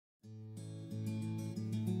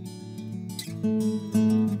Vamos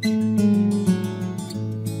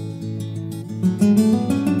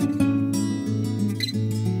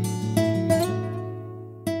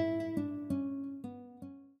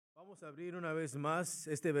a abrir una vez más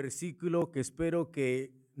este versículo que espero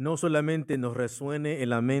que no solamente nos resuene en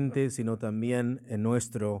la mente, sino también en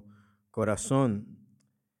nuestro corazón.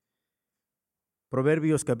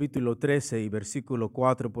 Proverbios capítulo 13 y versículo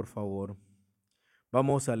 4, por favor.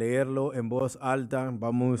 Vamos a leerlo en voz alta,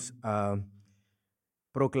 vamos a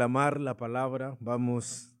proclamar la palabra,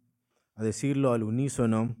 vamos a decirlo al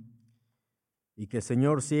unísono y que el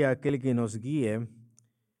Señor sea aquel que nos guíe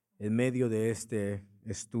en medio de este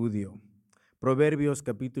estudio. Proverbios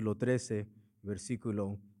capítulo 13,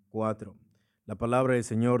 versículo 4. La palabra del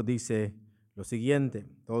Señor dice lo siguiente,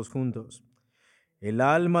 todos juntos. El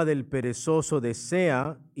alma del perezoso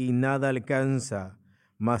desea y nada alcanza,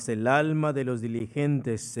 mas el alma de los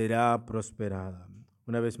diligentes será prosperada.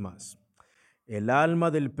 Una vez más. El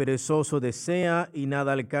alma del perezoso desea y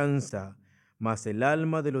nada alcanza, mas el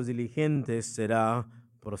alma de los diligentes será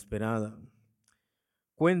prosperada.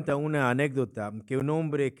 Cuenta una anécdota que un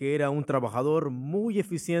hombre que era un trabajador muy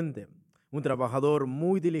eficiente, un trabajador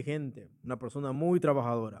muy diligente, una persona muy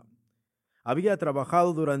trabajadora, había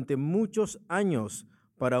trabajado durante muchos años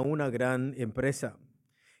para una gran empresa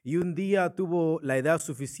y un día tuvo la edad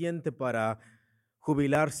suficiente para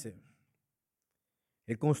jubilarse.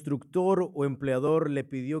 El constructor o empleador le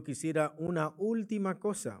pidió que hiciera una última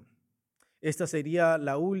cosa. Esta sería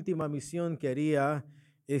la última misión que haría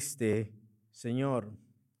este señor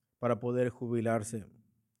para poder jubilarse.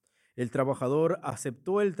 El trabajador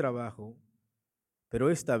aceptó el trabajo, pero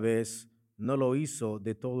esta vez no lo hizo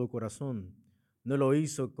de todo corazón, no lo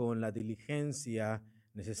hizo con la diligencia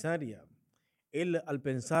necesaria. Él, al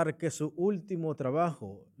pensar que es su último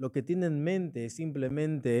trabajo, lo que tiene en mente es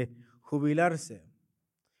simplemente jubilarse.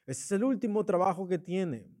 Ese es el último trabajo que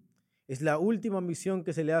tiene, es la última misión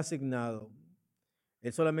que se le ha asignado.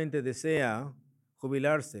 Él solamente desea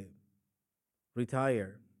jubilarse,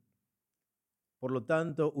 retire. Por lo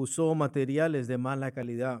tanto, usó materiales de mala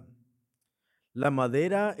calidad. La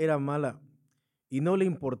madera era mala y no le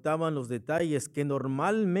importaban los detalles que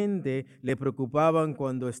normalmente le preocupaban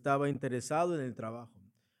cuando estaba interesado en el trabajo.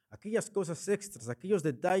 Aquellas cosas extras, aquellos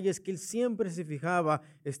detalles que él siempre se fijaba,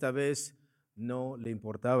 esta vez no le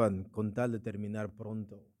importaban con tal de terminar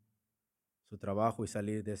pronto su trabajo y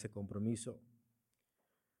salir de ese compromiso.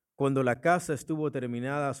 Cuando la casa estuvo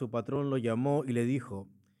terminada, su patrón lo llamó y le dijo: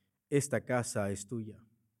 esta casa es tuya.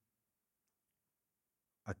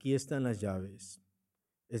 Aquí están las llaves.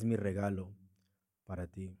 Es mi regalo para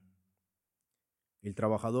ti. El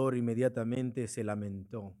trabajador inmediatamente se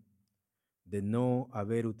lamentó de no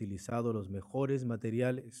haber utilizado los mejores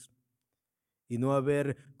materiales y no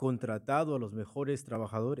haber contratado a los mejores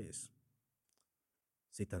trabajadores.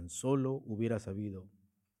 Si tan solo hubiera sabido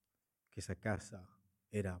que esa casa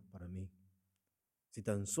era para mí. Si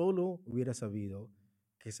tan solo hubiera sabido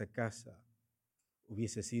que esa casa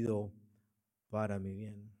hubiese sido para mi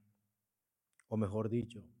bien. O mejor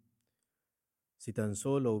dicho, si tan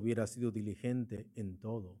solo hubiera sido diligente en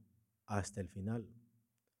todo hasta el final.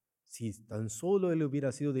 Si tan solo él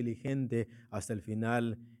hubiera sido diligente hasta el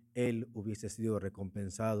final, él hubiese sido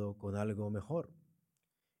recompensado con algo mejor.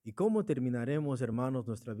 ¿Y cómo terminaremos, hermanos,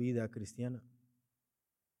 nuestra vida cristiana?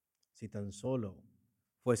 Si tan solo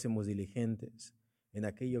fuésemos diligentes en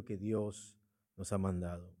aquello que Dios nos ha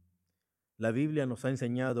mandado. La Biblia nos ha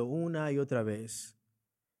enseñado una y otra vez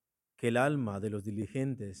que el alma de los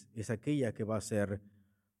diligentes es aquella que va a ser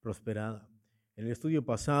prosperada. En el estudio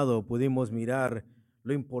pasado pudimos mirar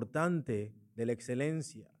lo importante de la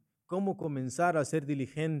excelencia, cómo comenzar a ser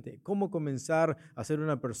diligente, cómo comenzar a ser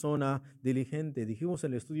una persona diligente. Dijimos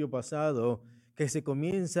en el estudio pasado que se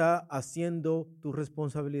comienza haciendo tus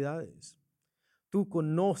responsabilidades. Tú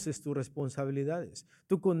conoces tus responsabilidades,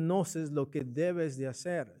 tú conoces lo que debes de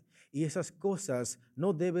hacer y esas cosas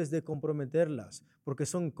no debes de comprometerlas porque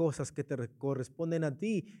son cosas que te corresponden a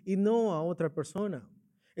ti y no a otra persona.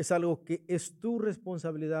 Es algo que es tu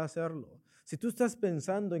responsabilidad hacerlo. Si tú estás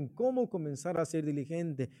pensando en cómo comenzar a ser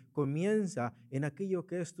diligente, comienza en aquello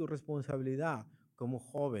que es tu responsabilidad como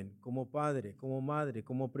joven, como padre, como madre,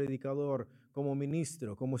 como predicador, como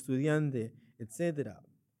ministro, como estudiante, etcétera.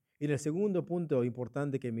 Y el segundo punto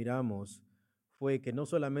importante que miramos fue que no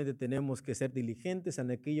solamente tenemos que ser diligentes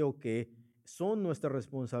en aquello que son nuestras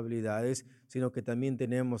responsabilidades, sino que también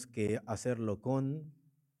tenemos que hacerlo con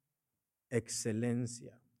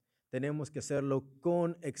excelencia. Tenemos que hacerlo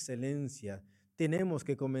con excelencia. Tenemos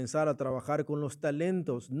que comenzar a trabajar con los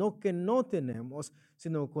talentos, no que no tenemos,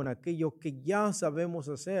 sino con aquello que ya sabemos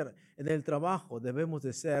hacer. En el trabajo debemos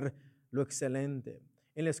de ser lo excelente.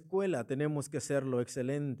 En la escuela tenemos que hacer lo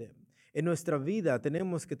excelente. En nuestra vida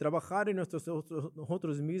tenemos que trabajar en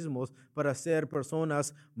nosotros mismos para ser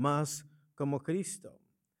personas más como Cristo.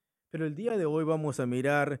 Pero el día de hoy vamos a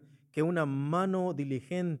mirar que una mano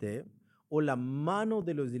diligente o la mano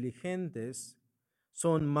de los diligentes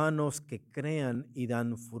son manos que crean y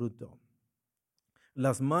dan fruto.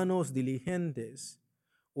 Las manos diligentes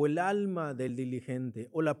o el alma del diligente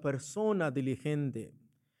o la persona diligente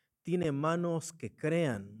tiene manos que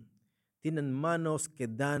crean, tienen manos que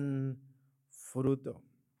dan fruto.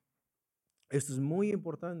 Esto es muy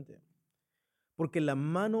importante, porque la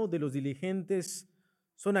mano de los diligentes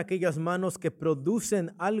son aquellas manos que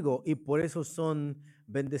producen algo y por eso son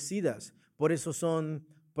bendecidas, por eso son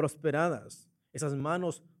prosperadas. Esas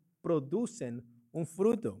manos producen un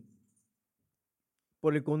fruto.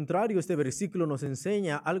 Por el contrario, este versículo nos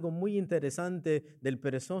enseña algo muy interesante del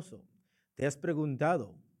perezoso. ¿Te has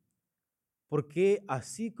preguntado por qué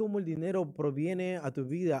así como el dinero proviene a tu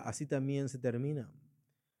vida, así también se termina?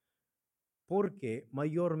 Porque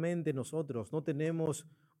mayormente nosotros no tenemos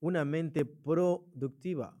una mente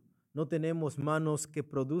productiva, no tenemos manos que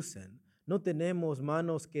producen, no tenemos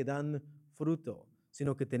manos que dan fruto,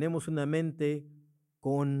 sino que tenemos una mente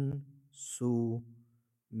consumista.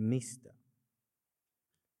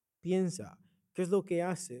 Piensa, ¿qué es lo que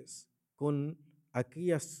haces con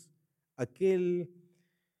aquel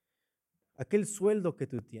sueldo que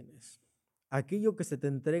tú tienes? Aquello que se te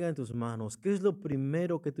entrega en tus manos, ¿qué es lo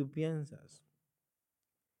primero que tú piensas?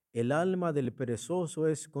 El alma del perezoso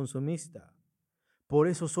es consumista, por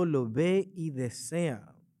eso solo ve y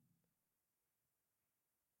desea.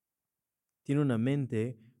 Tiene una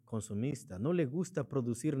mente consumista, no le gusta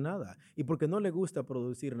producir nada, y porque no le gusta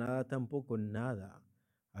producir nada, tampoco nada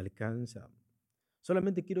alcanza.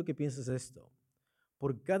 Solamente quiero que pienses esto.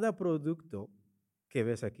 Por cada producto que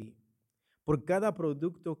ves aquí, por cada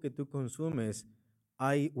producto que tú consumes,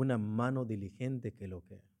 hay una mano diligente que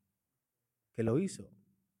lo hizo.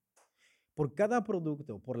 Por cada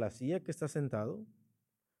producto, por la silla que estás sentado,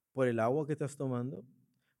 por el agua que estás tomando,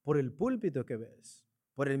 por el púlpito que ves,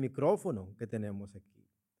 por el micrófono que tenemos aquí,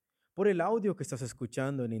 por el audio que estás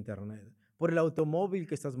escuchando en internet, por el automóvil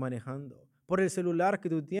que estás manejando, por el celular que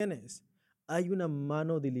tú tienes, hay una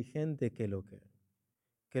mano diligente que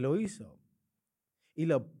lo hizo y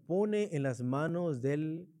lo pone en las manos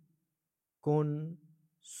del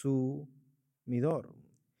consumidor.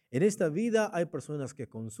 En esta vida hay personas que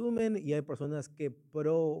consumen y hay personas que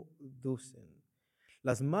producen.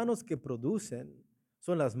 Las manos que producen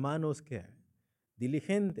son las manos que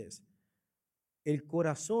diligentes. El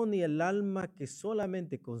corazón y el alma que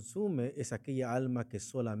solamente consume es aquella alma que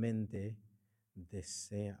solamente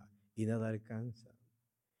desea y nada alcanza.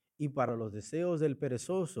 Y para los deseos del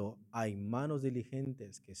perezoso hay manos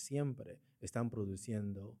diligentes que siempre están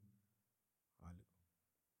produciendo algo.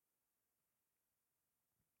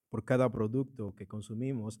 Por cada producto que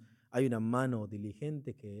consumimos hay una mano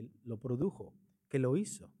diligente que él lo produjo, que lo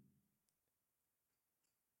hizo.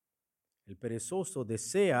 El perezoso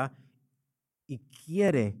desea y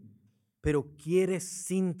quiere, pero quiere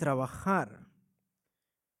sin trabajar.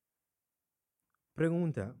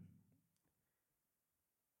 Pregunta,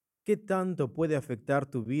 ¿qué tanto puede afectar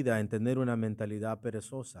tu vida en tener una mentalidad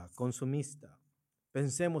perezosa, consumista?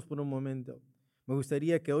 Pensemos por un momento. Me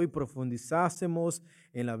gustaría que hoy profundizásemos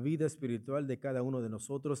en la vida espiritual de cada uno de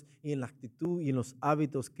nosotros y en la actitud y en los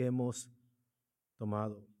hábitos que hemos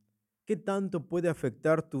tomado. ¿Qué tanto puede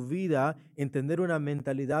afectar tu vida en tener una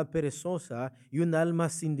mentalidad perezosa y un alma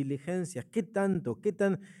sin diligencia? ¿Qué tanto? ¿Qué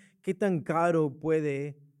tan caro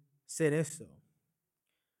puede ser eso?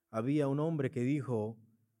 Había un hombre que dijo,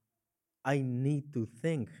 I need to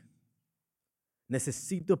think.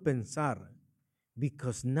 Necesito pensar,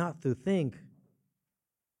 because not to think,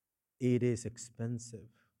 it is expensive.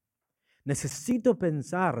 Necesito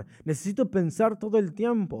pensar todo el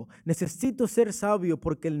tiempo. Necesito ser sabio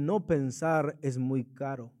porque el no pensar es muy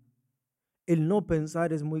caro. El no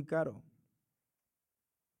pensar es muy caro.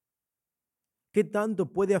 ¿Qué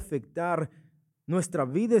tanto puede afectar nuestra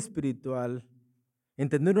vida espiritual en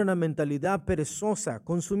tener una mentalidad perezosa,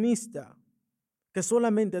 consumista, que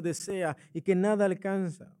solamente desea y que nada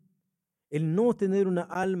alcanza? El no tener una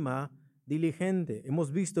alma diligente.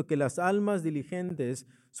 Hemos visto que las almas diligentes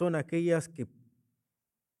son aquellas que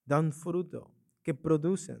dan fruto, que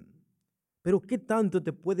producen. Pero ¿qué tanto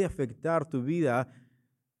te puede afectar tu vida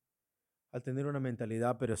al tener una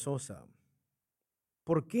mentalidad perezosa?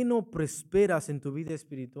 ¿Por qué no prosperas en tu vida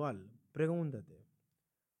espiritual? Pregúntate.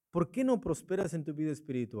 ¿Por qué no prosperas en tu vida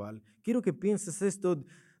espiritual? Quiero que pienses esto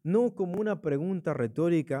no como una pregunta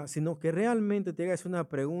retórica, sino que realmente te hagas una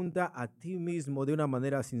pregunta a ti mismo de una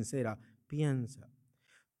manera sincera. Piensa,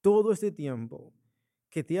 todo este tiempo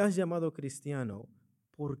que te has llamado cristiano,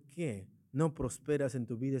 ¿por qué no prosperas en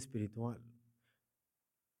tu vida espiritual?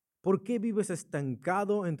 ¿Por qué vives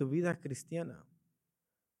estancado en tu vida cristiana?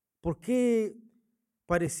 ¿Por qué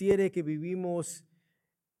pareciera que vivimos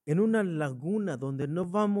en una laguna donde no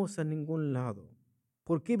vamos a ningún lado?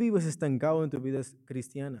 ¿Por qué vives estancado en tu vida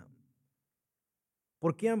cristiana?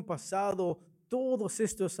 ¿Por qué han pasado todos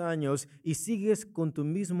estos años y sigues con tu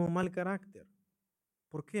mismo mal carácter?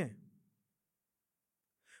 ¿Por qué?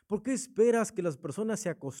 ¿Por qué esperas que las personas se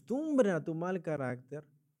acostumbren a tu mal carácter?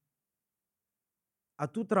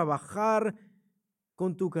 A tu trabajar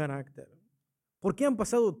con tu carácter. ¿Por qué han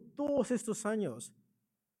pasado todos estos años?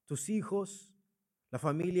 Tus hijos, la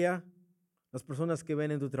familia, las personas que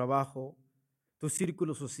ven en tu trabajo, tu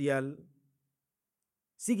círculo social,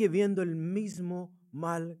 sigue viendo el mismo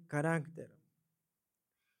mal carácter.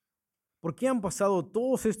 ¿Por qué han pasado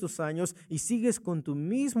todos estos años y sigues con tu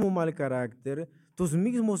mismo mal carácter, tus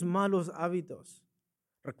mismos malos hábitos?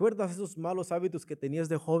 ¿Recuerdas esos malos hábitos que tenías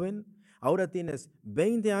de joven? Ahora tienes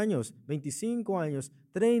 20 años, 25 años,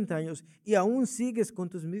 30 años y aún sigues con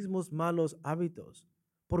tus mismos malos hábitos.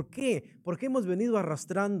 ¿Por qué? Porque hemos venido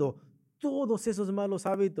arrastrando todos esos malos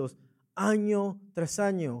hábitos año tras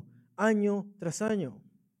año, año tras año.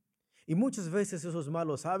 Y muchas veces esos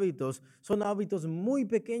malos hábitos son hábitos muy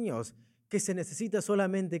pequeños que se necesita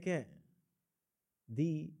solamente ¿qué?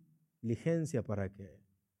 Diligencia para qué?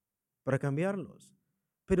 Para cambiarlos.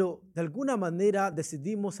 Pero de alguna manera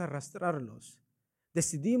decidimos arrastrarlos,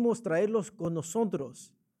 decidimos traerlos con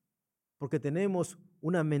nosotros, porque tenemos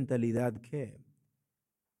una mentalidad que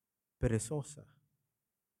perezosa.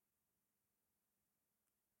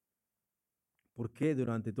 ¿Por qué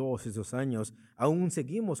durante todos esos años aún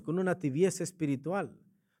seguimos con una tibieza espiritual,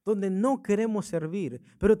 donde no queremos servir,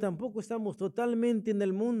 pero tampoco estamos totalmente en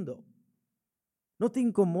el mundo? ¿No te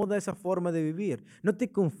incomoda esa forma de vivir? ¿No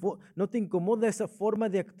te incomoda esa forma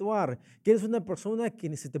de actuar? Que eres una persona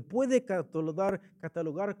que se te puede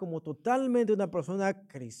catalogar como totalmente una persona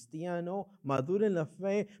cristiano, madura en la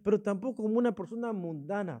fe, pero tampoco como una persona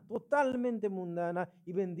mundana, totalmente mundana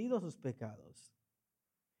y vendido a sus pecados.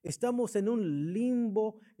 Estamos en un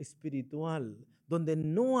limbo espiritual donde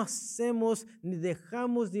no hacemos ni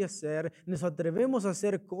dejamos de hacer, nos atrevemos a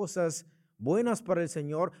hacer cosas buenas para el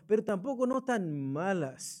Señor, pero tampoco no tan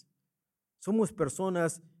malas. Somos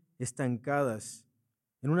personas estancadas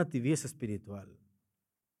en una tibieza espiritual.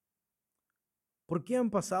 ¿Por qué han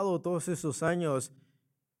pasado todos esos años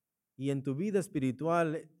y en tu vida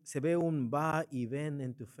espiritual se ve un va y ven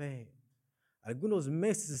en tu fe? Algunos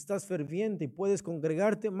meses estás ferviente y puedes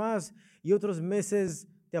congregarte más y otros meses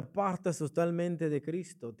te apartas totalmente de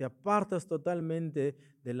Cristo, te apartas totalmente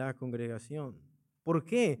de la congregación. ¿Por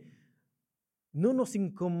qué? No nos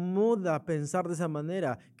incomoda pensar de esa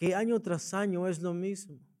manera, que año tras año es lo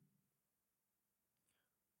mismo.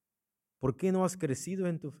 ¿Por qué no has crecido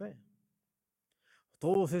en tu fe?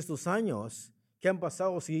 Todos estos años que han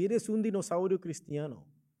pasado, si eres un dinosaurio cristiano,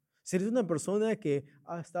 si eres una persona que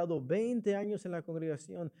ha estado 20 años en la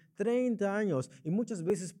congregación, 30 años, y muchas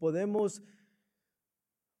veces podemos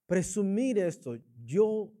presumir esto.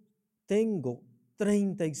 Yo tengo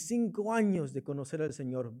 35 años de conocer al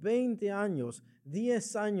Señor, 20 años,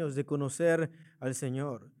 10 años de conocer al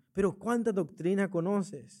Señor. Pero ¿cuánta doctrina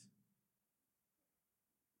conoces?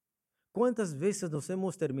 ¿Cuántas veces nos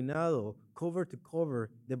hemos terminado cover to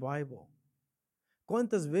cover the Bible?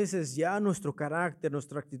 ¿Cuántas veces ya nuestro carácter,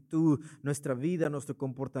 nuestra actitud, nuestra vida, nuestro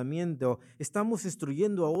comportamiento estamos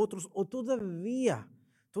destruyendo a otros o todavía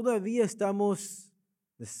estamos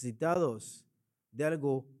necesitados de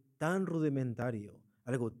algo tan rudimentario,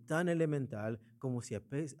 algo tan elemental como si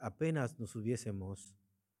apenas nos hubiésemos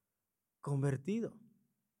convertido?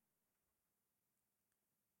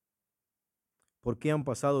 ¿Por qué han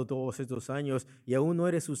pasado todos estos años y aún no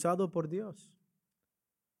eres usado por Dios?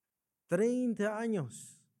 30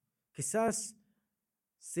 años. Quizás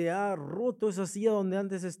se ha roto esa silla donde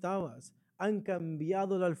antes estabas. Han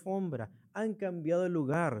cambiado la alfombra, han cambiado el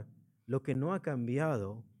lugar. Lo que no ha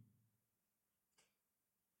cambiado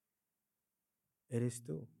eres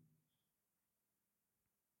tú.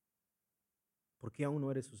 ¿Por qué aún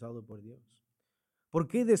no eres usado por Dios? ¿Por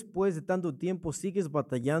qué después de tanto tiempo sigues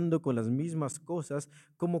batallando con las mismas cosas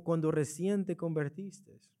como cuando recién te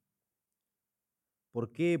convertiste?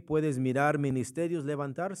 ¿Por qué puedes mirar ministerios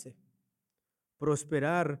levantarse,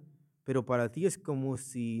 prosperar, pero para ti es como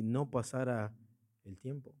si no pasara el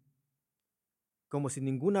tiempo? Como si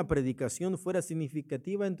ninguna predicación fuera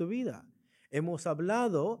significativa en tu vida. Hemos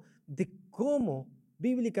hablado de cómo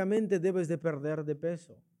bíblicamente debes de perder de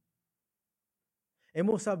peso.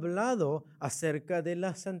 Hemos hablado acerca de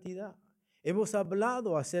la santidad. Hemos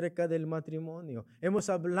hablado acerca del matrimonio. Hemos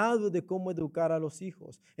hablado de cómo educar a los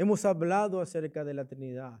hijos. Hemos hablado acerca de la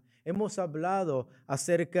Trinidad. Hemos hablado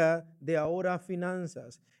acerca de ahora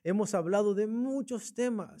finanzas. Hemos hablado de muchos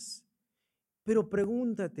temas. Pero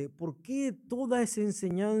pregúntate, ¿por qué toda esa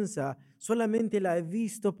enseñanza solamente la he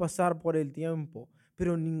visto pasar por el tiempo?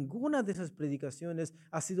 Pero ninguna de esas predicaciones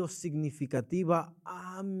ha sido significativa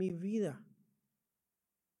a mi vida.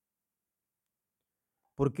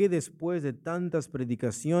 ¿Por qué después de tantas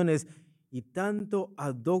predicaciones y tanto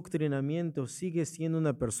adoctrinamiento sigue siendo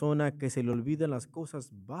una persona que se le olvidan las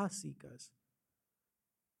cosas básicas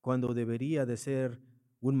cuando debería de ser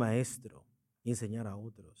un maestro y enseñar a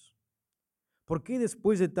otros? ¿Por qué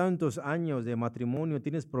después de tantos años de matrimonio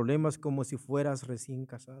tienes problemas como si fueras recién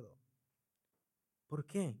casado? ¿Por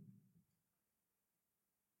qué?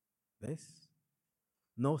 ¿Ves?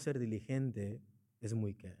 No ser diligente es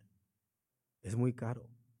muy caro.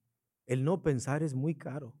 El no pensar es muy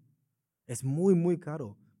caro. Es muy, muy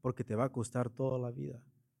caro porque te va a costar toda la vida.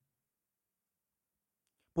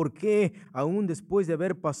 ¿Por qué aún después de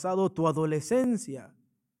haber pasado tu adolescencia,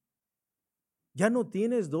 ya no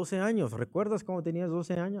tienes 12 años? ¿Recuerdas cómo tenías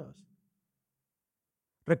 12 años?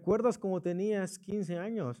 ¿Recuerdas cómo tenías 15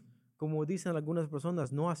 años? Como dicen algunas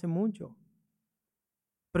personas, no hace mucho.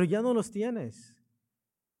 Pero ya no los tienes.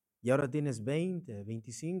 Y ahora tienes 20,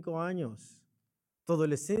 25 años. Tu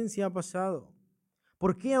adolescencia ha pasado.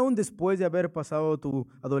 ¿Por qué aún después de haber pasado tu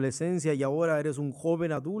adolescencia y ahora eres un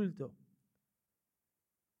joven adulto,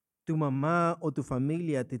 tu mamá o tu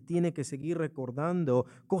familia te tiene que seguir recordando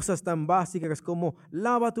cosas tan básicas como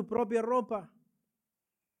lava tu propia ropa,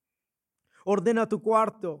 ordena tu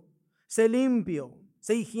cuarto, sé limpio,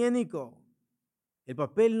 sé higiénico? El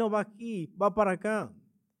papel no va aquí, va para acá.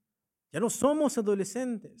 Ya no somos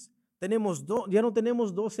adolescentes. Ya no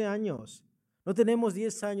tenemos 12 años, no tenemos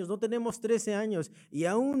 10 años, no tenemos 13 años. Y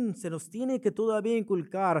aún se nos tiene que todavía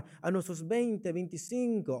inculcar a nuestros 20,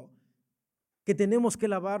 25, que tenemos que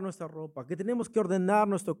lavar nuestra ropa, que tenemos que ordenar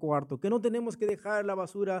nuestro cuarto, que no tenemos que dejar la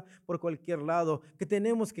basura por cualquier lado, que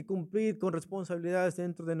tenemos que cumplir con responsabilidades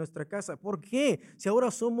dentro de nuestra casa. ¿Por qué? Si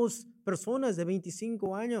ahora somos personas de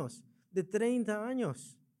 25 años, de 30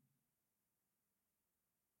 años.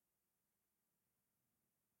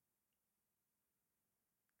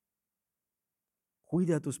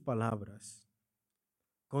 Cuida tus palabras,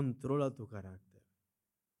 controla tu carácter.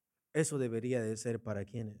 Eso debería de ser para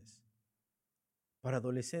quienes, para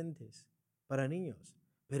adolescentes, para niños.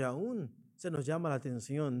 Pero aún se nos llama la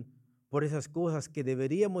atención por esas cosas que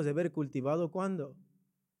deberíamos de haber cultivado. ¿Cuándo?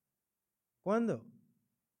 ¿Cuándo?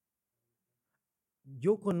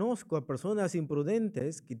 Yo conozco a personas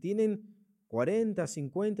imprudentes que tienen 40,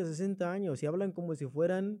 50, 60 años y hablan como si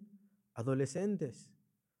fueran adolescentes.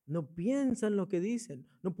 No piensan lo que dicen,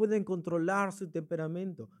 no pueden controlar su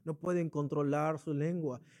temperamento, no pueden controlar su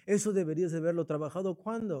lengua. Eso deberías de haberlo trabajado.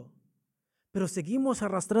 ¿Cuándo? Pero seguimos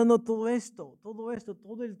arrastrando todo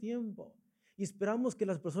el tiempo. Y esperamos que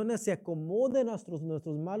las personas se acomoden a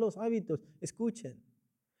nuestros malos hábitos. Escuchen,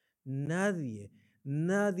 nadie,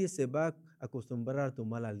 nadie se va a acostumbrar a tu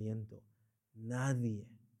mal aliento. Nadie.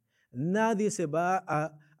 Nadie se va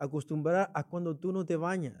a acostumbrar a cuando tú no te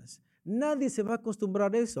bañas. Nadie se va a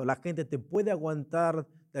acostumbrar a eso. La gente te puede aguantar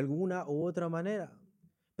de alguna u otra manera,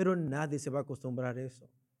 pero nadie se va a acostumbrar a eso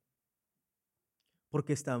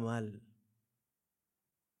porque está mal.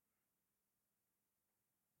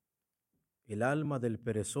 El alma del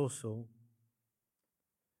perezoso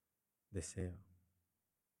desea.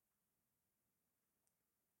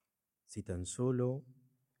 Si tan solo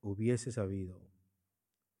hubiese sabido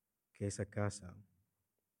que esa casa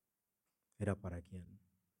era para quién.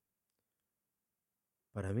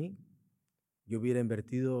 Para mí, yo hubiera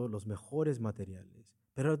invertido los mejores materiales.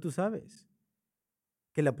 Pero tú sabes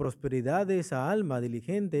que la prosperidad de esa alma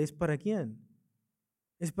diligente es para quién.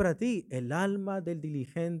 Es para ti. El alma del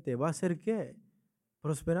diligente va a ser ¿qué?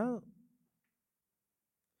 Prosperado.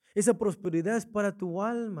 Esa prosperidad es para tu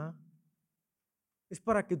alma. Es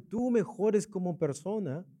para que tú mejores como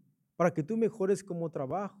persona, para que tú mejores como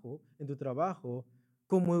trabajo, en tu trabajo,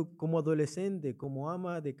 como adolescente, como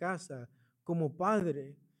ama de casa, como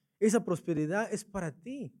padre. Esa prosperidad es para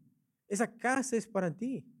ti. Esa casa es para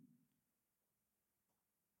ti.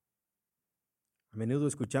 A menudo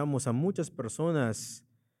escuchamos a muchas personas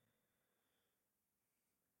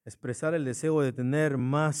expresar el deseo de tener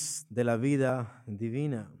más de la vida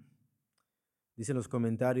divina. Dicen los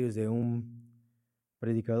comentarios de un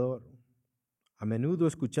predicador: A menudo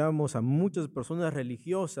escuchamos a muchas personas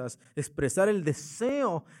religiosas expresar el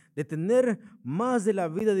deseo de tener más de la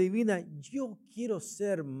vida divina. Yo quiero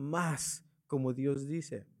ser más como Dios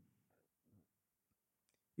dice.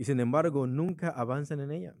 Y sin embargo, nunca avanzan en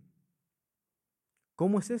ella.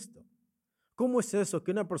 ¿Cómo es esto? ¿Cómo es eso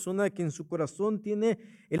que una persona que en su corazón tiene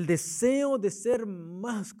el deseo de ser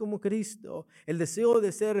más como Cristo, el deseo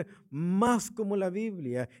de ser más como la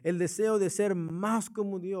Biblia, el deseo de ser más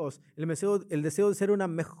como Dios, el deseo de ser una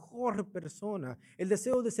mejor persona, el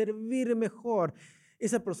deseo de servir mejor?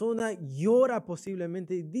 Esa persona llora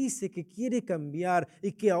posiblemente y dice que quiere cambiar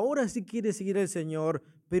y que ahora sí quiere seguir al Señor,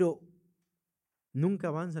 pero nunca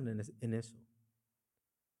avanzan en eso.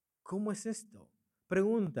 ¿Cómo es esto?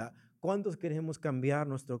 Pregunta, ¿cuántos queremos cambiar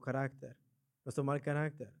nuestro carácter, nuestro mal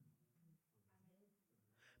carácter?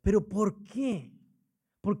 ¿Pero por qué?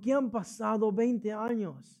 ¿Por qué han pasado 20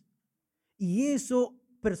 años? Y eso,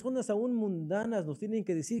 personas aún mundanas nos tienen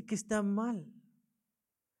que decir que está mal.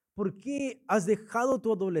 ¿Por qué has dejado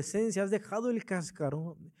tu adolescencia, has dejado el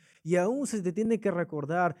cascarón? Y aún se te tiene que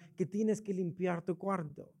recordar que tienes que limpiar tu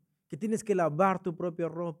cuarto, que tienes que lavar tu propia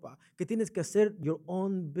ropa, que tienes que hacer your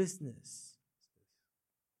own business.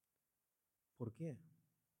 ¿Por qué?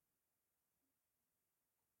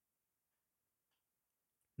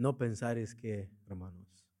 No pensar es que,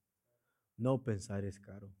 hermanos, no pensar es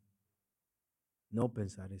caro. No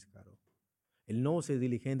pensar es caro. El no ser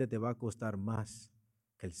diligente te va a costar más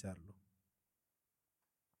que el serlo.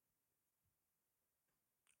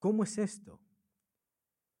 ¿Cómo es esto?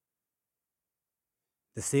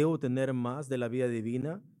 Deseo tener más de la vida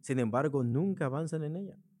divina, sin embargo, nunca avanzan en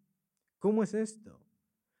ella. ¿Cómo es esto?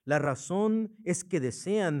 La razón es que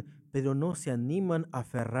desean, pero no se animan a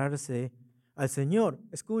aferrarse al Señor.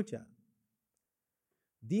 Escucha,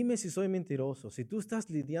 dime si soy mentiroso. Si tú estás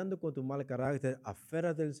lidiando con tu mal carácter,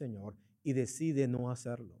 aférrate al Señor y decide no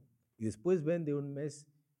hacerlo. Y después ven de un mes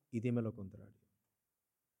y dime lo contrario.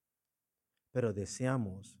 Pero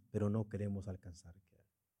deseamos, pero no queremos alcanzar nada.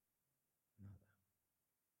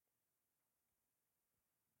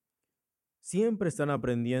 Siempre están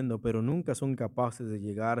aprendiendo, pero nunca son capaces de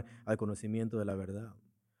llegar al conocimiento de la verdad.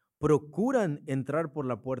 Procuran entrar por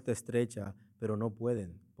la puerta estrecha, pero no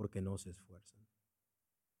pueden porque no se esfuerzan.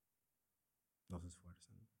 No se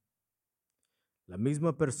esfuerzan. La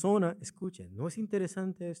misma persona, escuchen, ¿no es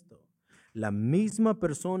interesante esto? La misma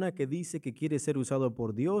persona que dice que quiere ser usado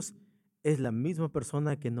por Dios es la misma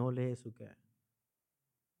persona que no lee su qué.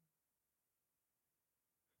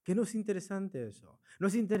 ¿Qué no es interesante eso? ¿No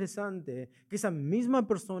es interesante que esa misma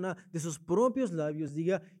persona de sus propios labios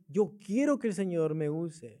diga, yo quiero que el Señor me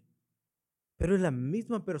use? Pero es la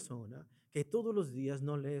misma persona que todos los días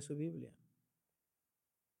no lee su Biblia.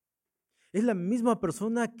 Es la misma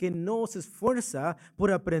persona que no se esfuerza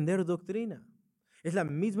por aprender doctrina. Es la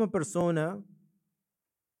misma persona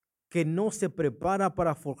que no se prepara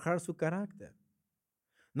para forjar su carácter.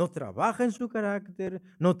 No trabaja en su carácter,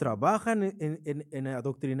 no trabaja en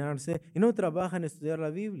adoctrinarse y no trabaja en estudiar la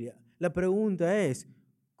Biblia. La pregunta es,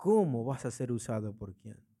 ¿cómo vas a ser usado por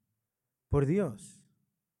quién? Por Dios.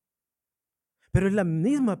 Pero es la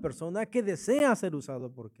misma persona que desea ser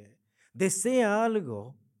usado por qué. Desea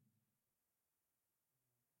algo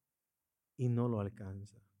y no lo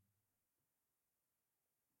alcanza.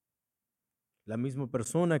 La misma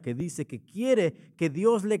persona que dice que quiere que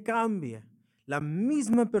Dios le cambie. La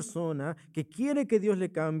misma persona que quiere que Dios le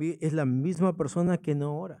cambie es la misma persona que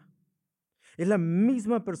no ora. Es la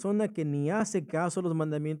misma persona que ni hace caso a los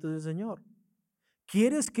mandamientos del Señor.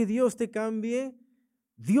 ¿Quieres que Dios te cambie?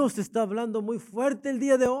 Dios te está hablando muy fuerte el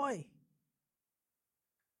día de hoy.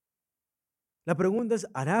 La pregunta es,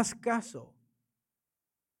 ¿harás caso?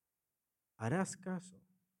 ¿Harás caso?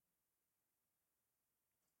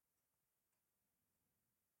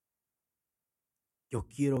 Yo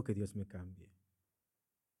quiero que Dios me cambie.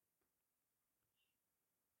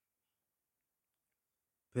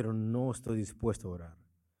 Pero no estoy dispuesto a orar.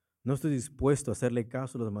 No estoy dispuesto a hacerle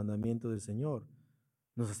caso a los mandamientos del Señor.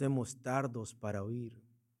 Nos hacemos tardos para oír.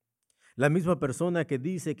 La misma persona que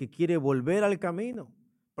dice que quiere volver al camino.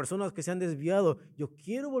 Personas que se han desviado. Yo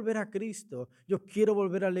quiero volver a Cristo. Yo quiero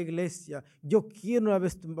volver a la iglesia. Yo quiero una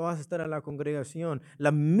vez más estar en la congregación.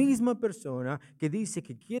 La misma persona que dice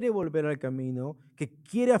que quiere volver al camino, que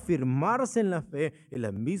quiere afirmarse en la fe, es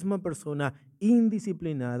la misma persona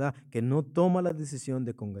indisciplinada que no toma la decisión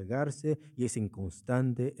de congregarse y es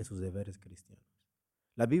inconstante en sus deberes cristianos.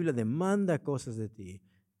 La Biblia demanda cosas de ti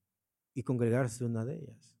y congregarse es una de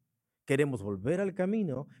ellas. Queremos volver al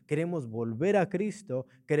camino, queremos volver a Cristo,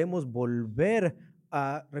 queremos volver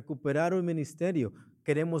a recuperar un ministerio,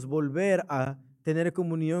 queremos volver a tener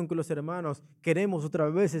comunión con los hermanos, queremos otra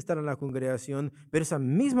vez estar en la congregación, pero esa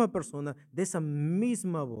misma persona, de esa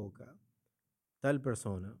misma boca, tal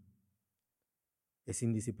persona es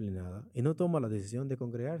indisciplinada y no toma la decisión de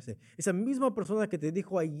congregarse. Esa misma persona que te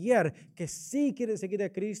dijo ayer que sí quiere seguir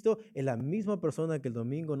a Cristo, es la misma persona que el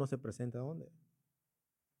domingo no se presenta ¿a dónde?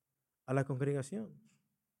 A la congregación.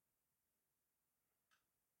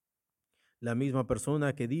 La misma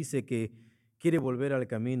persona que dice que quiere volver al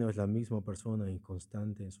camino es la misma persona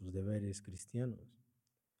inconstante en sus deberes cristianos.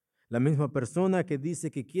 La misma persona que dice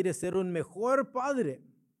que quiere ser un mejor padre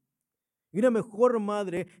y una mejor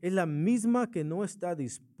madre es la misma que no está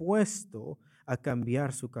dispuesto a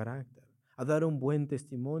cambiar su carácter, a dar un buen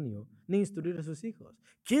testimonio, ni instruir a sus hijos.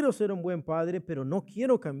 Quiero ser un buen padre, pero no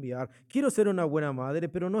quiero cambiar. Quiero ser una buena madre,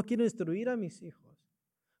 pero no quiero instruir a mis hijos.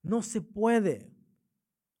 No se puede.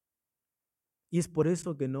 Y es por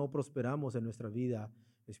eso que no prosperamos en nuestra vida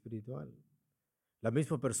espiritual. La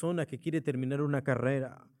misma persona que quiere terminar una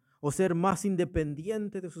carrera o ser más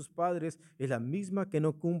independiente de sus padres es la misma que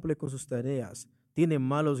no cumple con sus tareas, tiene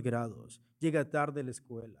malos grados, llega tarde a la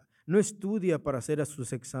escuela, no estudia para hacer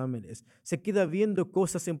sus exámenes, se queda viendo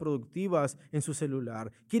cosas improductivas en su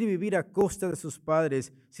celular, quiere vivir a costa de sus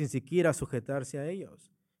padres sin siquiera sujetarse a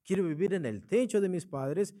ellos. Quiero vivir en el techo de mis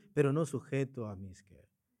padres, pero no sujeto a mis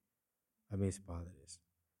padres.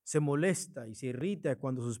 Se molesta y se irrita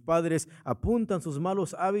cuando sus padres apuntan sus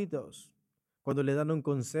malos hábitos, cuando le dan un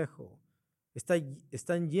consejo.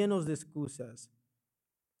 Están llenos de excusas,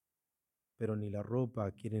 pero ni la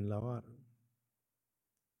ropa quieren lavar.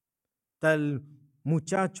 Tal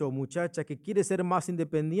muchacho o muchacha que quiere ser más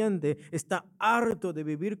independiente está harto de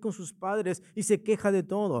vivir con sus padres y se queja de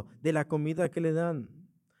todo, de la comida que le dan,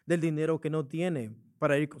 del dinero que no tiene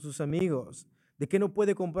para ir con sus amigos, de que no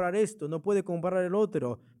puede comprar esto, no puede comprar el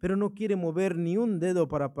otro, pero no quiere mover ni un dedo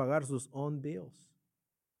para pagar sus own bills.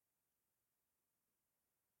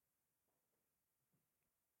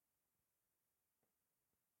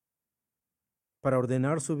 Para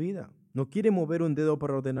ordenar su vida. No quiere mover un dedo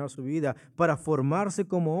para ordenar su vida, para formarse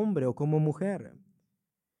como hombre o como mujer.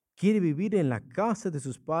 Quiere vivir en la casa de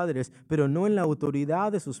sus padres, pero no en la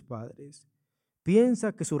autoridad de sus padres.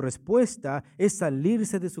 Piensa que su respuesta es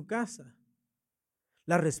salirse de su casa.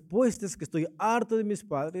 La respuesta es que estoy harto de mis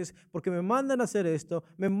padres porque me mandan a hacer esto,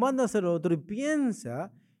 me mandan a hacer lo otro y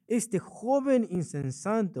piensa este joven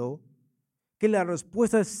insensato que la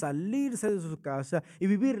respuesta es salirse de su casa y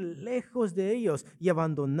vivir lejos de ellos y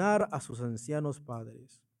abandonar a sus ancianos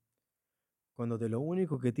padres, cuando de lo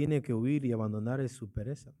único que tiene que huir y abandonar es su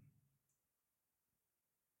pereza.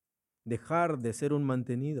 Dejar de ser un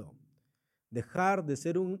mantenido, dejar de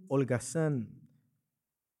ser un holgazán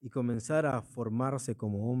y comenzar a formarse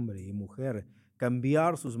como hombre y mujer,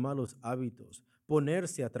 cambiar sus malos hábitos,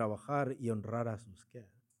 ponerse a trabajar y honrar a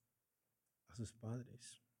sus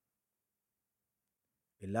padres.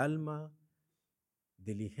 El alma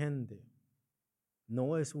diligente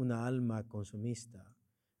no es una alma consumista,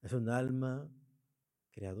 es un alma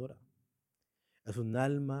creadora. Es un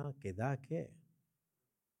alma que da ¿qué?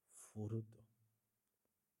 Fruto,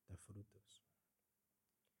 da frutos.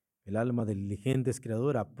 El alma diligente es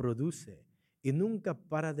creadora, produce y nunca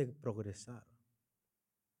para de progresar.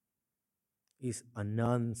 Es a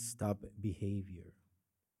non-stop behavior.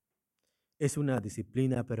 Es una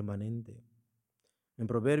disciplina permanente. En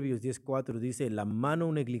Proverbios 10:4 dice, la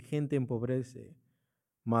mano negligente empobrece,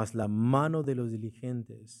 mas la mano de los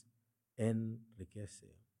diligentes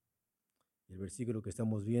enriquece. El versículo que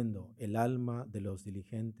estamos viendo, el alma de los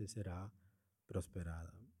diligentes será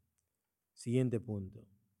prosperada. Siguiente punto.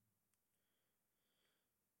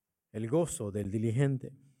 El gozo del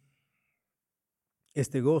diligente.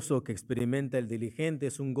 Este gozo que experimenta el diligente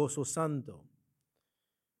es un gozo santo.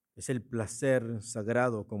 Es el placer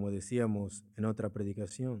sagrado, como decíamos en otra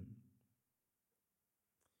predicación.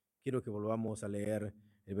 Quiero que volvamos a leer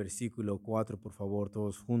el versículo 4, por favor,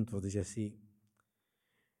 todos juntos. Dice así.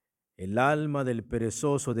 El alma del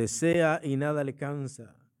perezoso desea y nada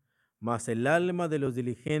alcanza, mas el alma de los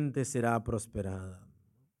diligentes será prosperada.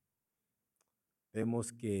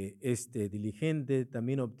 Vemos que este diligente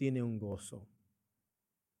también obtiene un gozo.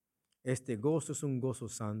 Este gozo es un gozo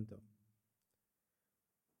santo.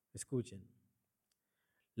 Escuchen,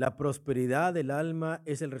 la prosperidad del alma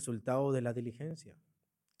es el resultado de la diligencia.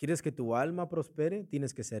 ¿Quieres que tu alma prospere?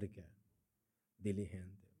 Tienes que ser ¿qué?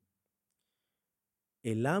 Diligente.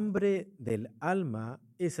 El hambre del alma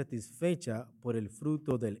es satisfecha por el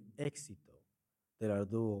fruto del éxito del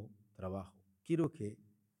arduo trabajo. Quiero que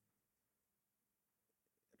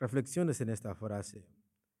reflexiones en esta frase.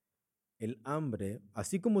 El hambre,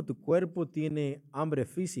 así como tu cuerpo tiene hambre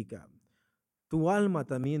física, tu alma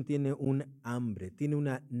también tiene un hambre, tiene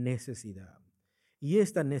una necesidad. Y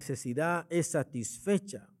esta necesidad es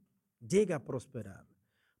satisfecha, llega a prosperar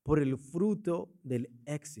por el fruto del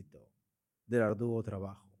éxito del arduo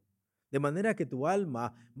trabajo. De manera que tu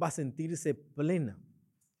alma va a sentirse plena,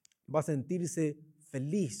 va a sentirse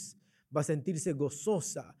feliz, va a sentirse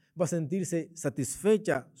gozosa, va a sentirse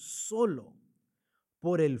satisfecha solo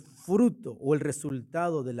por el fruto o el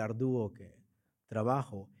resultado del arduo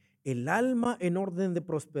trabajo. El alma en orden de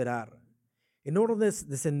prosperar, en orden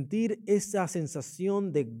de sentir esa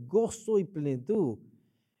sensación de gozo y plenitud,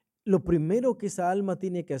 lo primero que esa alma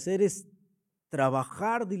tiene que hacer es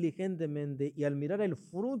trabajar diligentemente, y al mirar el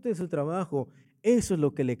fruto de su trabajo, eso es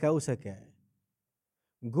lo que le causa ¿qué?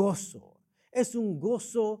 Gozo. Es un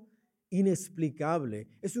gozo inexplicable,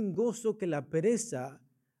 es un gozo que la pereza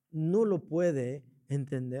no lo puede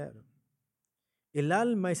entender. El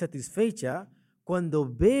alma es satisfecha cuando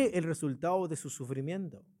ve el resultado de su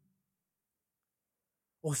sufrimiento.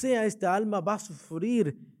 O sea, esta alma va a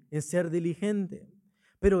sufrir en ser diligente.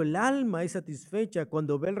 Pero el alma es satisfecha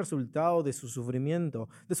cuando ve el resultado de su sufrimiento,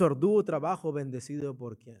 de su arduo trabajo bendecido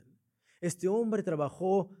por quién. Este hombre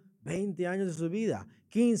trabajó 20 años de su vida,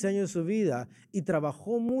 15 años de su vida, y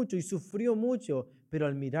trabajó mucho y sufrió mucho, pero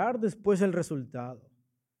al mirar después el resultado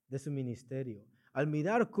de su ministerio, al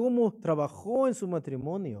mirar cómo trabajó en su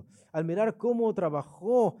matrimonio, al mirar cómo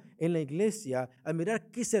trabajó en la iglesia, al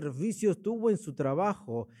mirar qué servicios tuvo en su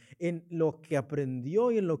trabajo, en lo que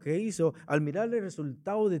aprendió y en lo que hizo, al mirar el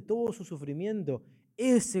resultado de todo su sufrimiento,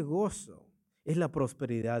 ese gozo es la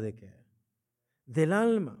prosperidad ¿de qué? Del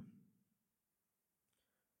alma.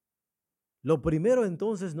 Lo primero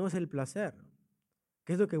entonces no es el placer.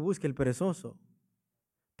 ¿Qué es lo que busca el perezoso?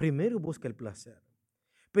 Primero busca el placer.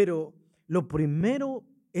 Pero lo primero,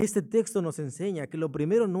 este texto nos enseña que lo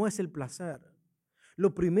primero no es el placer.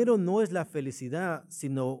 Lo primero no es la felicidad,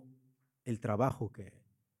 sino el trabajo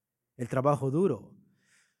el trabajo duro.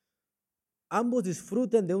 Ambos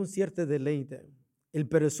disfrutan de un cierto deleite. El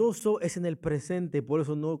perezoso es en el presente, por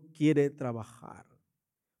eso no quiere trabajar.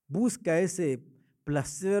 Busca ese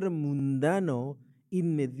placer mundano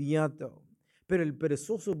inmediato. Pero el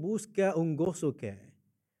perezoso busca un gozo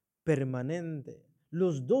permanente.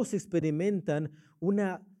 Los dos experimentan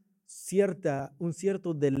un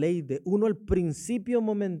cierto deleite, uno al principio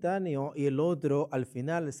momentáneo y el otro al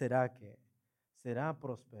final será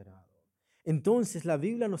prosperado. Entonces la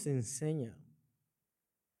Biblia nos enseña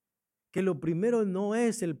que lo primero no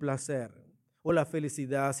es el placer o la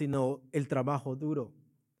felicidad, sino el trabajo duro,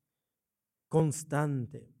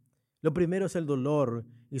 constante. Lo primero es el dolor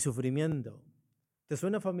y sufrimiento. ¿Te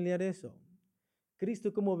suena familiar eso?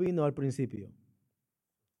 Cristo, ¿cómo vino al principio?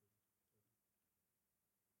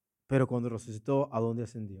 Pero cuando resucitó, ¿a dónde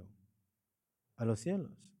ascendió? A los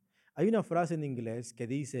cielos. Hay una frase en inglés que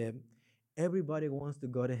dice, everybody wants to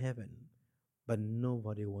go to heaven, but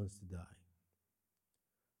nobody wants to die.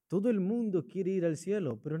 Todo el mundo quiere ir al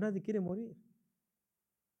cielo, pero nadie quiere morir.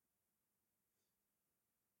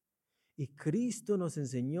 Y Cristo nos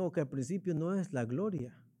enseñó que al principio no es la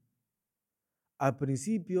gloria. Al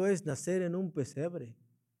principio es nacer en un pesebre.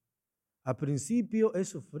 Al principio es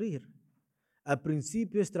sufrir. Al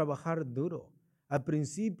principio es trabajar duro. Al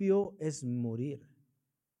principio es morir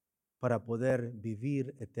para poder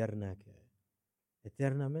vivir eternamente.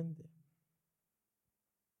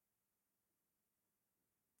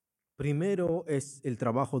 Primero es el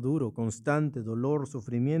trabajo duro, constante, dolor,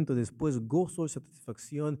 sufrimiento, después gozo,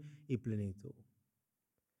 satisfacción y plenitud.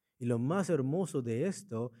 Y lo más hermoso de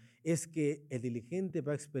esto es que el diligente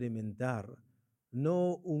va a experimentar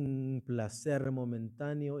no un placer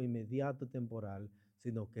momentáneo, inmediato, temporal,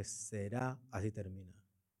 sino que será, así termina,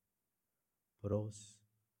 prosperado.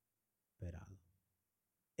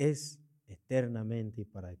 Es eternamente y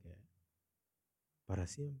 ¿para qué? Para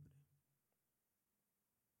siempre.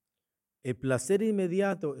 El placer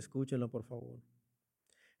inmediato, escúchenlo por favor,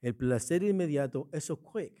 el placer inmediato, eso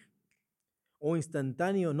quick o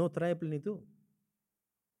instantáneo no trae plenitud,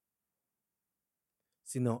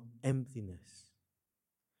 sino emptiness.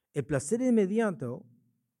 El placer inmediato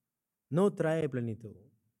no trae plenitud,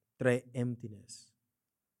 trae emptiness,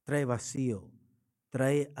 trae vacío,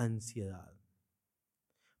 trae ansiedad.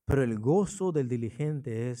 Pero el gozo del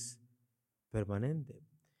diligente es permanente.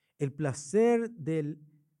 El placer del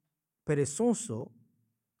perezoso,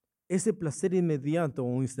 ese placer inmediato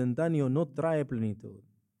o instantáneo no trae plenitud,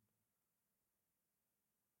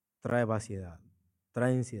 trae vaciedad,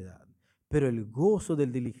 trae ansiedad. Pero el gozo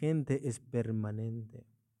del diligente es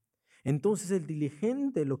permanente. Entonces el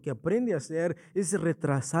diligente lo que aprende a hacer es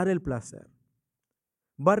retrasar el placer.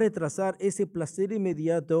 Va a retrasar ese placer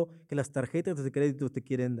inmediato que las tarjetas de crédito te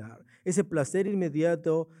quieren dar. Ese placer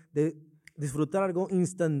inmediato de disfrutar algo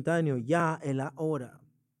instantáneo, ya en la hora.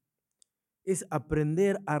 Es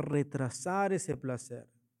aprender a retrasar ese placer.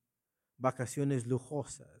 Vacaciones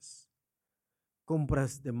lujosas,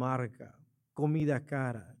 compras de marca, comida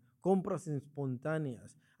cara, compras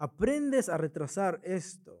espontáneas. Aprendes a retrasar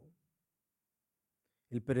esto.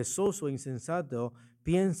 El perezoso e insensato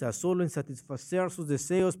piensa solo en satisfacer sus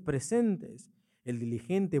deseos presentes. El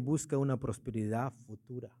diligente busca una prosperidad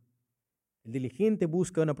futura. El diligente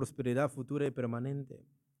busca una prosperidad futura y permanente.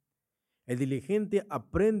 El diligente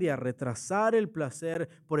aprende a retrasar el placer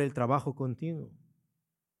por el trabajo continuo.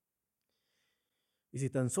 Y si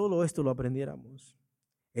tan solo esto lo aprendiéramos,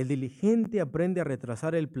 el diligente aprende a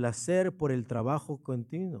retrasar el placer por el trabajo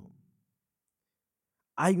continuo.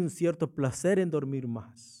 Hay un cierto placer en dormir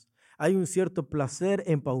más. Hay un cierto placer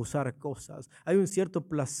en pausar cosas. Hay un cierto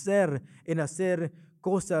placer en hacer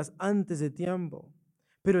cosas antes de tiempo.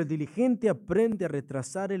 Pero el diligente aprende a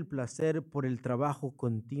retrasar el placer por el trabajo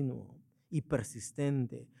continuo y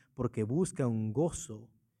persistente, porque busca un gozo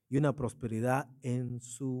y una prosperidad en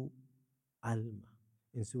su alma.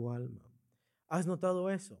 En su alma. ¿Has notado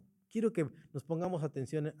eso? Quiero que nos pongamos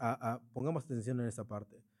atención pongamos atención en esta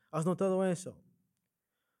parte. ¿Has notado eso?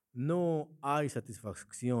 No hay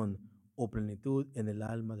satisfacción o plenitud en el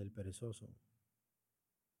alma del perezoso.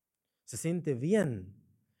 Se siente bien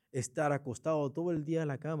estar acostado todo el día en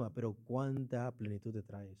la cama, pero ¿cuánta plenitud te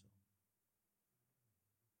trae eso?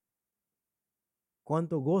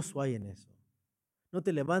 ¿Cuánto gozo hay en eso? No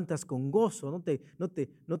te levantas con gozo, no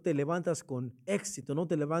te levantas con éxito, no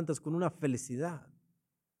te levantas con una felicidad.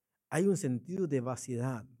 Hay un sentido de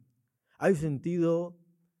vaciedad, hay un sentido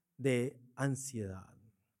de ansiedad.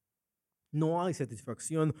 No hay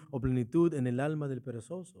satisfacción o plenitud en el alma del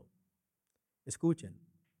perezoso. Escuchen,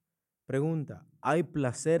 pregunta, ¿hay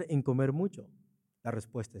placer en comer mucho? La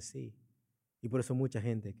respuesta es sí. Y por eso mucha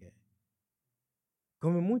gente que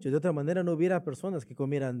come mucho. De otra manera no hubiera personas que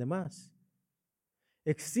comieran de más.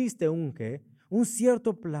 Existe un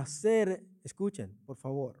cierto placer, escuchen, por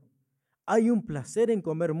favor. Hay un placer en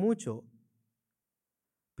comer mucho,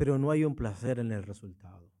 pero no hay un placer en el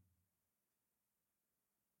resultado.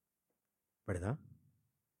 ¿Verdad?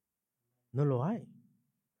 No lo hay.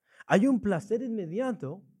 Hay un placer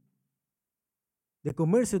inmediato de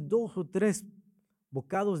comerse 2 o 3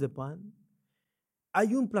 bocados de pan.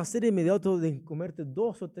 Hay un placer inmediato de comerte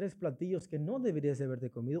 2 o 3 platillos que no deberías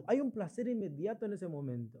haberte comido. Hay un placer inmediato en ese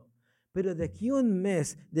momento. Pero de aquí a un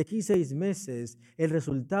mes, de aquí a 6 meses, en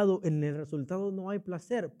el resultado no hay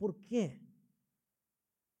placer. ¿Por qué?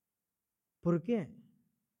 ¿Por qué?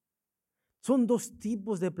 Son 2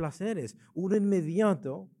 tipos de placeres. Uno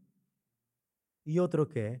inmediato y otro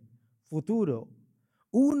 ¿qué? Futuro.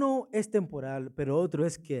 Uno es temporal, pero otro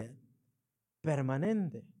es ¿qué?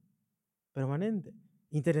 Permanente. Permanente.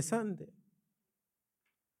 Interesante.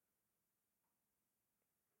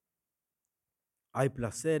 Hay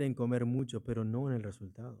placer en comer mucho, pero no en el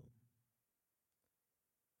resultado.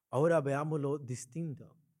 Ahora veámoslo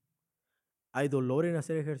distinto. ¿Hay dolor en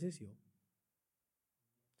hacer ejercicio?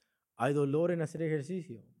 ¿Hay dolor en hacer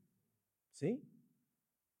ejercicio? ¿Sí?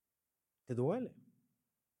 ¿Te duele?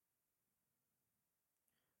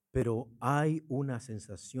 Pero hay una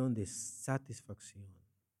sensación de satisfacción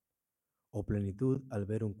o plenitud al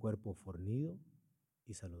ver un cuerpo fornido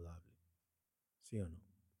y saludable. ¿Sí o no?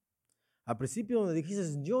 Al principio donde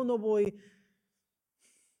dijiste, yo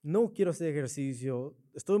no quiero hacer ejercicio,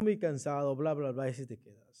 estoy muy cansado, bla, bla, bla, y así te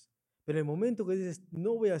quedas. Pero en el momento que dices,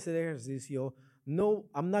 no voy a hacer ejercicio, no,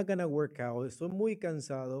 I'm not gonna work out, estoy muy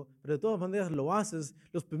cansado, pero de todas maneras lo haces,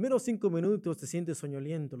 los primeros 5 minutos te sientes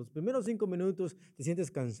soñoliento, los primeros 5 minutos te sientes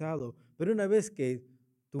cansado, pero una vez que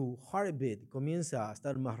tu heartbeat comienza a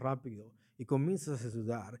estar más rápido y comienzas a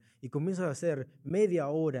sudar y comienzas a hacer media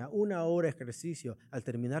hora, 1 hora de ejercicio, al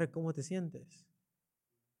terminar, ¿cómo te sientes?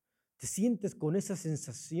 Te sientes con esa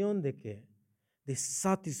sensación de ¿qué? De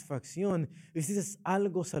satisfacción. Y dices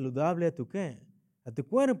algo saludable a tu ¿qué? A tu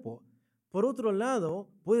cuerpo. Por otro lado,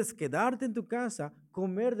 puedes quedarte en tu casa,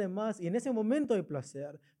 comer de más y en ese momento hay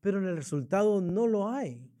placer, pero en el resultado no lo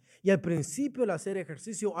hay. Y al principio al hacer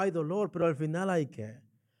ejercicio hay dolor, pero al final hay ¿qué?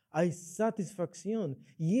 Hay satisfacción.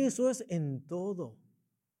 Y eso es en todo,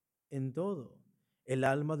 en todo. El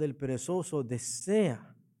alma del perezoso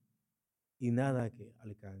desea y nada que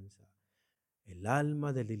alcanza. El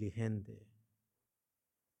alma del diligente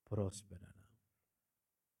prosperará.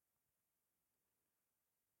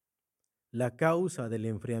 La causa del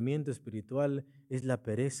enfriamiento espiritual es la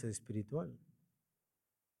pereza espiritual.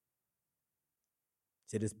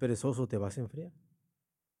 Si eres perezoso, te vas a enfriar.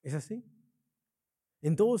 Es así.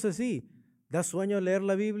 Entonces sí, ¿da sueño leer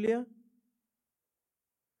la Biblia?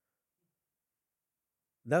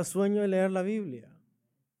 ¿Da sueño leer la Biblia?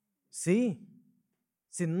 Sí.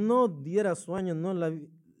 Si no diera sueño, no la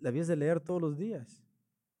habías de leer todos los días.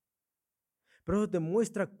 Pero eso te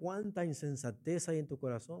muestra cuánta insensatez hay en tu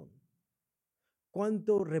corazón,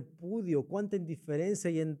 cuánto repudio, cuánta indiferencia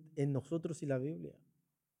hay en nosotros y la Biblia.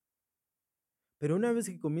 Pero una vez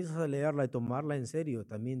que comienzas a leerla y tomarla en serio,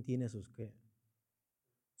 también tiene sus, ¿qué?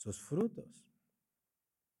 Sus frutos.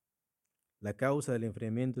 La causa del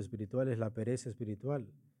enfriamiento espiritual es la pereza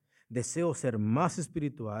espiritual. Deseo ser más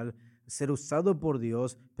espiritual, ser usado por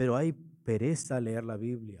Dios, pero hay pereza a leer la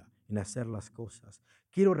Biblia, en hacer las cosas.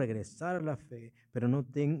 Quiero regresar a la fe, pero no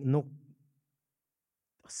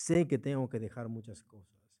sé que tengo que dejar muchas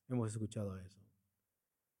cosas. Hemos escuchado eso.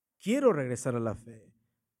 Quiero regresar a la fe,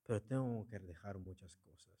 pero tengo que dejar muchas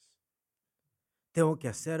cosas. Tengo que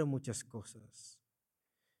hacer muchas cosas.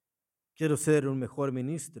 Quiero ser un mejor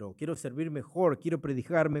ministro, quiero servir mejor, quiero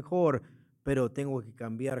predicar mejor, pero tengo que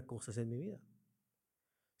cambiar cosas en mi vida.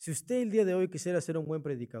 Si usted el día de hoy quisiera ser un buen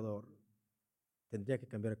predicador, tendría que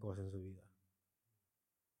cambiar cosas en su vida.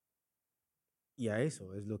 Y a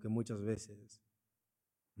eso es lo que muchas veces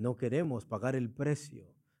no queremos pagar el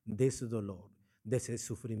precio de ese dolor, de ese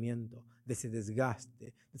sufrimiento, de ese desgaste,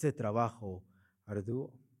 de ese trabajo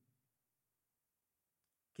arduo.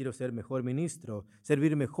 Quiero ser mejor ministro,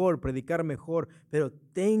 servir mejor, predicar mejor, pero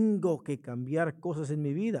tengo que cambiar cosas en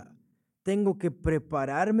mi vida. Tengo que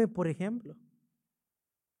prepararme, por ejemplo.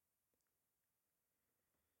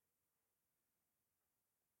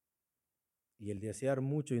 Y el desear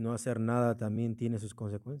mucho y no hacer nada también tiene sus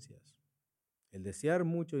consecuencias. El desear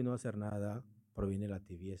mucho y no hacer nada proviene de la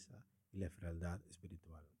tibieza y la frialdad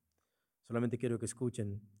espiritual. Solamente quiero que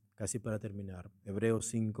escuchen, casi para terminar, Hebreos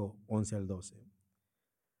 5, 11 al 12.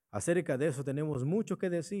 Acerca de eso tenemos mucho que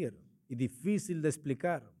decir y difícil de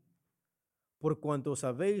explicar, por cuanto os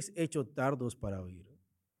habéis hecho tardos para oír.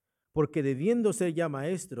 Porque debiendo ser ya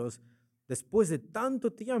maestros, después de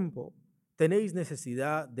tanto tiempo, tenéis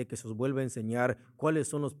necesidad de que se os vuelva a enseñar cuáles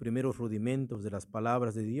son los primeros rudimentos de las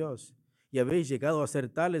palabras de Dios, y habéis llegado a ser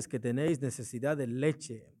tales que tenéis necesidad de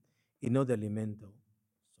leche y no de alimento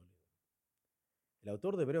sólido. El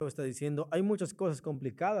autor de Hebreos está diciendo, hay muchas cosas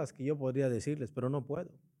complicadas que yo podría decirles, pero no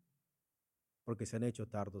puedo, porque se han hecho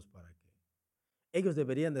tardos para qué. Ellos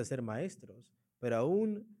deberían de ser maestros, pero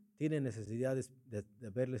aún tienen necesidad de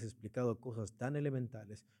haberles explicado cosas tan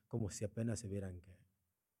elementales como si apenas se hubieran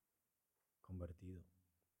convertido.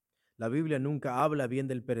 La Biblia nunca habla bien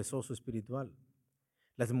del perezoso espiritual.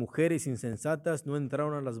 Las mujeres insensatas no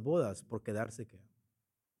entraron a las bodas por quedarse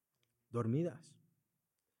dormidas.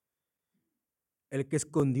 El que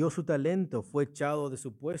escondió su talento fue echado de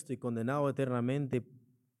su puesto y condenado eternamente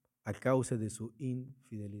a causa de su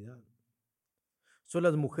infidelidad. Son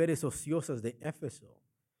las mujeres ociosas de Éfeso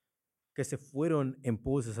que se fueron en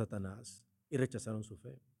pos de Satanás y rechazaron su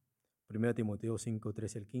fe. 1 Timoteo 5,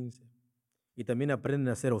 13 al 15. Y también aprenden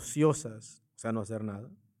a ser ociosas, o sea, no hacer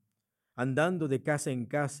nada, andando de casa en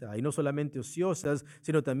casa, y no solamente ociosas,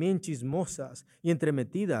 sino también chismosas y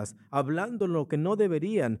entremetidas, hablando lo que no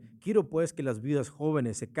deberían. Quiero pues que las viudas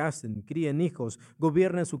jóvenes se casen, críen hijos,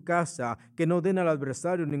 gobiernen su casa, que no den al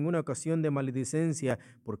adversario ninguna ocasión de maledicencia,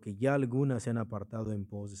 porque ya algunas se han apartado en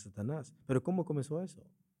pos de Satanás. Pero ¿cómo comenzó eso?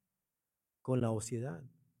 Con la ociedad,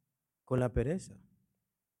 con la pereza,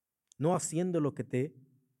 no haciendo lo que te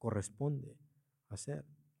corresponde hacer.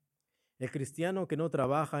 El cristiano que no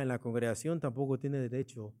trabaja en la congregación tampoco tiene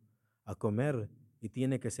derecho a comer y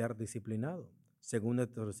tiene que ser disciplinado. Según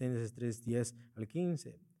Tesalonicenses 3, 10 al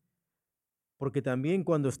 15. Porque también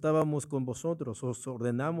cuando estábamos con vosotros os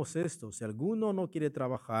ordenamos esto: si alguno no quiere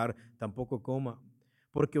trabajar, tampoco coma.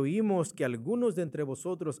 Porque oímos que algunos de entre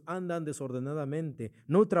vosotros andan desordenadamente,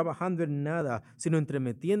 no trabajando en nada, sino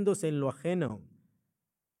entremetiéndose en lo ajeno.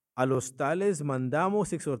 A los tales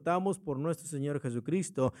mandamos y exhortamos por nuestro Señor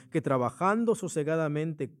Jesucristo, que trabajando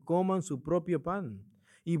sosegadamente coman su propio pan.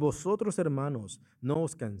 Y vosotros, hermanos, no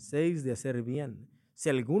os canséis de hacer bien. Si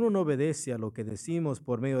alguno no obedece a lo que decimos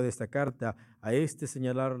por medio de esta carta, a éste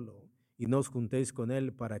señalarlo, y no os juntéis con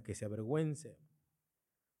él para que se avergüence.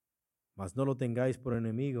 Mas no lo tengáis por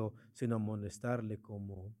enemigo, sino amonestarle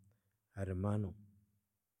como hermano.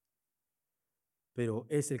 Pero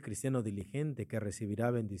es el cristiano diligente que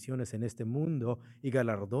recibirá bendiciones en este mundo y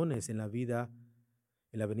galardones en la vida,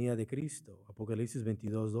 en la venida de Cristo. Apocalipsis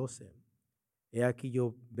 22, 12. He aquí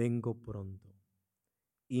yo vengo pronto,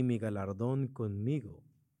 y mi galardón conmigo,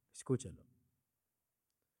 escúchalo,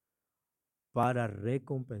 para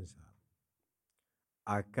recompensar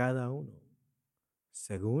a cada uno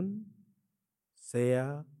según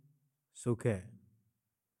sea su qué.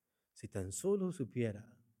 Si tan solo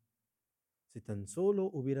supiera, si tan solo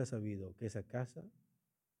hubiera sabido que esa casa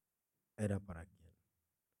era para quién,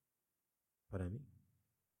 para mí.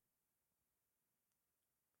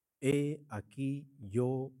 He aquí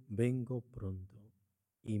yo vengo pronto,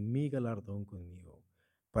 y mi galardón conmigo,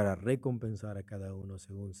 para recompensar a cada uno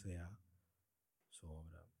según sea su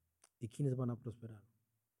obra. ¿Y quiénes van a prosperar?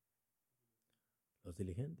 Los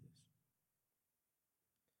diligentes.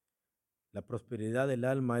 La prosperidad del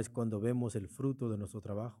alma es cuando vemos el fruto de nuestro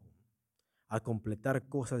trabajo, al completar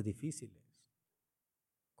cosas difíciles.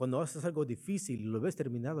 Cuando haces algo difícil y lo ves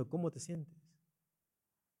terminado, ¿cómo te sientes?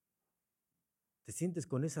 Te sientes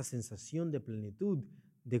con esa sensación de plenitud,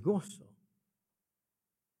 de gozo.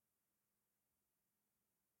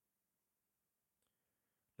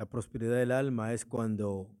 La prosperidad del alma es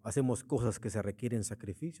cuando hacemos cosas que se requieren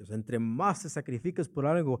sacrificios. Entre más te sacrificas por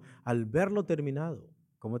algo, al verlo terminado,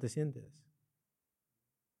 ¿cómo te sientes?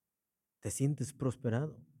 Te sientes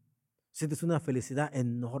prosperado. Sientes una felicidad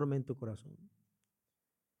enorme en tu corazón.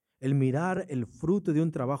 El mirar el fruto de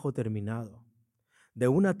un trabajo terminado, de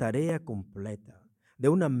una tarea completa, de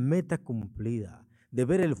una meta cumplida, de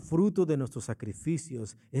ver el fruto de nuestros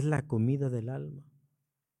sacrificios, es la comida del alma.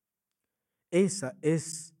 Esa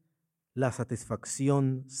es la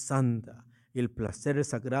satisfacción santa y el placer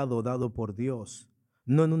sagrado dado por Dios,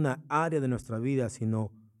 no en una área de nuestra vida,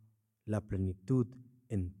 sino la plenitud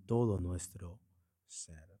en todo nuestro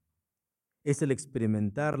ser. Es el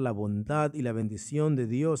experimentar la bondad y la bendición de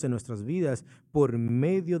Dios en nuestras vidas por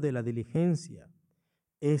medio de la diligencia.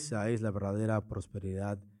 Esa es la verdadera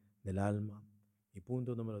prosperidad del alma. Y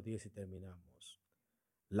punto número 10 y terminamos.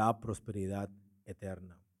 La prosperidad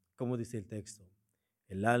eterna. ¿Cómo dice el texto?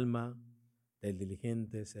 El alma del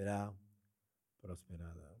diligente será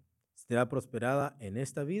prosperada. ¿Será prosperada en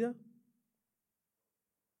esta vida?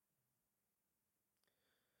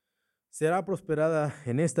 Será prosperada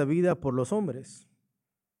en esta vida por los hombres.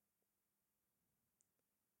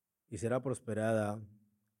 Y será prosperada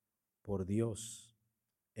por Dios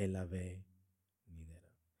en la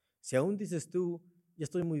venidera. Si aún dices tú, ya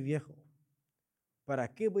estoy muy viejo,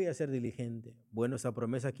 ¿para qué voy a ser diligente? Bueno, esa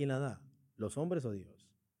promesa, ¿quién la da? ¿Los hombres o Dios?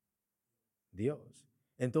 Dios.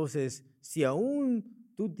 Entonces, si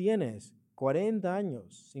aún tú tienes 40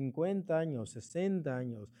 años, 50 años, 60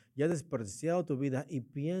 años, ya has desperdiciado tu vida y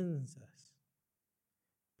piensas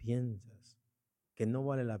que no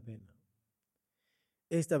vale la pena.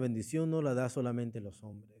 Esta bendición no la da solamente los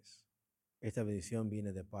hombres. Esta bendición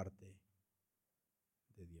viene de parte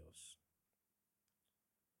de Dios.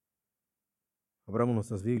 Abramos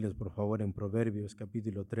nuestras Biblias, por favor, en Proverbios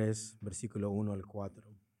capítulo 3, versículo 1 al 4.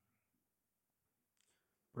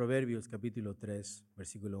 Proverbios capítulo 3,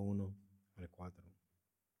 versículo 1 al 4.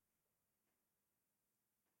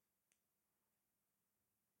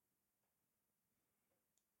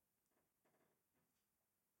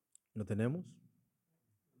 ¿Lo tenemos?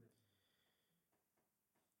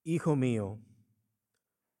 Hijo mío,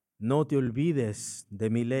 no te olvides de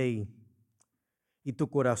mi ley, y tu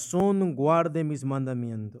corazón guarde mis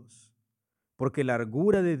mandamientos, porque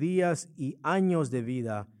largura de días y años de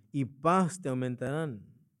vida y paz te aumentarán.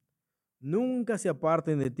 Nunca se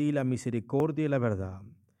aparten de ti la misericordia y la verdad.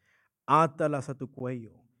 Átalas a tu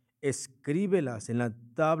cuello, escríbelas en la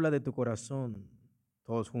tabla de tu corazón,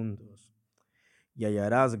 todos juntos, y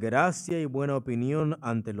hallarás gracia y buena opinión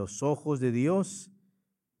ante los ojos de Dios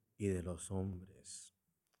y de los hombres.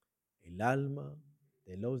 El alma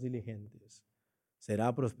de los diligentes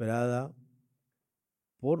será prosperada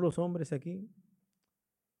por los hombres aquí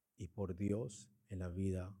y por Dios en la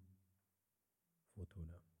vida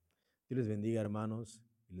futura. Dios les bendiga, hermanos,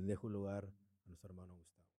 y les dejo lugar a nuestro hermano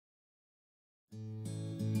Gustavo.